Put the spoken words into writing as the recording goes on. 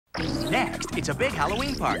Next, it's a big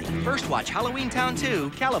Halloween party. First, watch Halloweentown 2,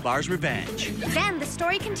 Calabar's Revenge. Then the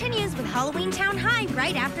story continues with Halloweentown High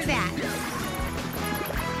right after that.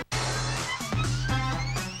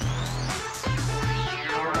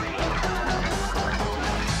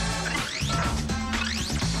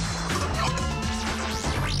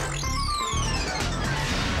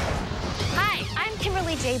 Hi, I'm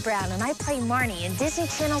Kimberly J. Brown, and I play Marnie in Disney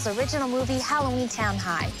Channel's original movie, Halloweentown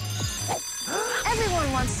High.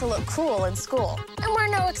 Everyone wants to look cool in school, and we're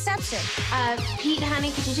no exception. Pete,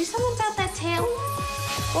 honey, could you do something about that tail?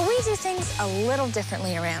 Well, we do things a little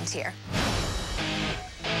differently around here.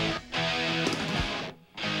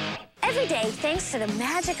 Every day, thanks to the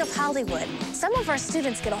magic of Hollywood, some of our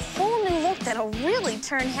students get a whole new look that'll really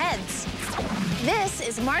turn heads. This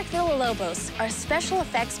is Mark Villalobos, our special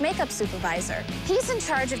effects makeup supervisor. He's in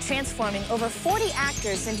charge of transforming over 40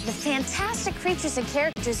 actors into the fantastic creatures and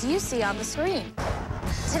characters you see on the screen.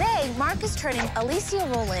 Today, Mark is turning Alicia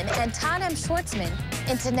Rowland and Todd M. Schwartzman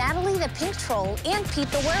into Natalie the Pink Troll and Pete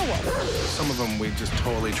the Werewolf. Some of them we just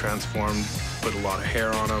totally transformed, put a lot of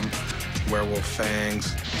hair on them, werewolf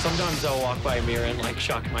fangs. Sometimes I'll walk by a mirror and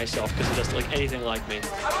shock myself because it doesn't look anything like me.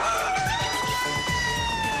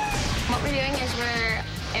 What we're doing is we're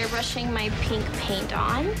airbrushing my pink paint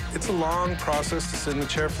on. It's a long process to sit in the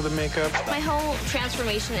chair for the makeup. My whole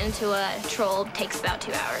transformation into a troll takes about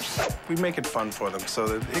 2 hours. We make it fun for them so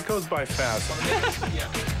that it goes by fast.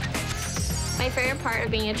 My favorite part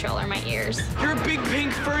of being a troll are my ears. You're a big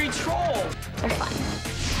pink furry troll. They're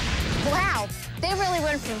fun. Wow, they really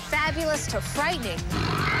went from fabulous to frightening.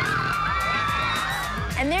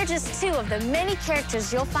 And they're just two of the many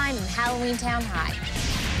characters you'll find in Halloweentown High.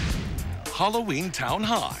 Halloweentown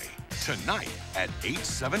High, tonight at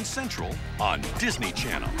 8/7 Central on Disney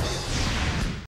Channel.